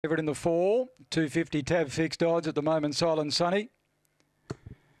Favourite in the 4, 250 tab fixed odds at the moment, Silent Sunny.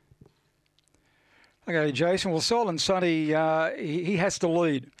 Okay, Jason. Well, Silent Sunny, he has to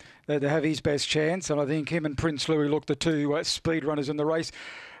lead to have his best chance, and I think him and Prince Louis look the two speed runners in the race.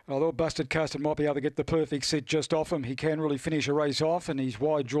 Although Busted Custard might be able to get the perfect sit just off him, he can really finish a race off, and his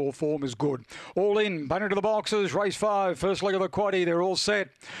wide draw form is good. All in, bunny to the boxes, race 5, first leg of the quaddie, they're all set.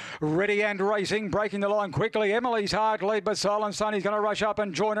 Ready and racing, breaking the line quickly. Emily's Heart lead, but Silent Sunny's going to rush up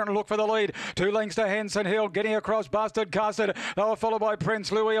and join it and look for the lead. 2 lengths to Henson Hill, getting across Busted Custard. They were followed by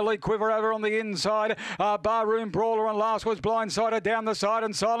Prince Louis, Elite Quiver over on the inside. Barroom Brawler and last was Blindsided down the side,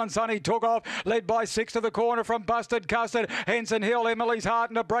 and Silent Sunny took off, led by 6 to the corner from Busted Custard. Henson Hill, Emily's Heart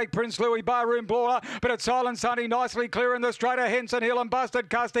and a break. Prince Louis, Barroom Brawler, but it's Silent Sunny nicely clearing the straight of Henson Hill and Busted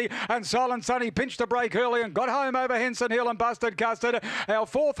Custard, and Silent Sunny pinched the break early and got home over Henson Hill and Busted Custard. Our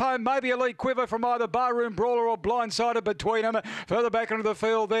 4th home, maybe Elite Quiver from either Barroom Brawler or Blindsided between them. Further back into the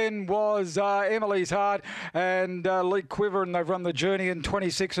field then was Emily's Heart and Elite Quiver, and they've run the journey in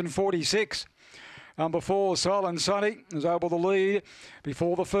 26 and 46. Before Silent Sunny was able to lead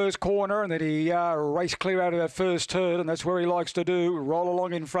before the first corner, and then he raced clear out of that first turn, and that's where he likes to do, roll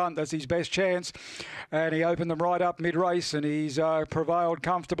along in front. That's his best chance, and he opened them right up mid-race, and he's prevailed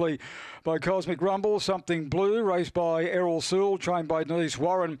comfortably by Cosmic Rumble. Something Blue, raced by Errol Sewell, trained by Denise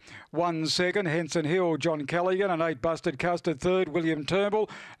Warren, 1 second. Henson Hill, John Callaghan, and 8 Busted Custard, 3rd. William Turnbull,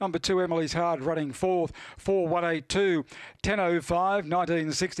 number 2 Emily's Heart running 4th, 4182, 10:05,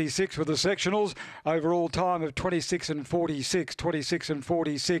 1966 with the sectionals. Overall time of 26 and 46, 26 and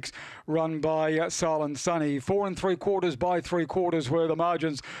 46, run by Silent Sunny. 4 3/4 by 3/4 were the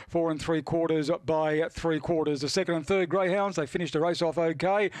margins. 4 3/4 by 3/4. The 2nd and 3rd greyhounds, they finished the race off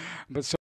okay, but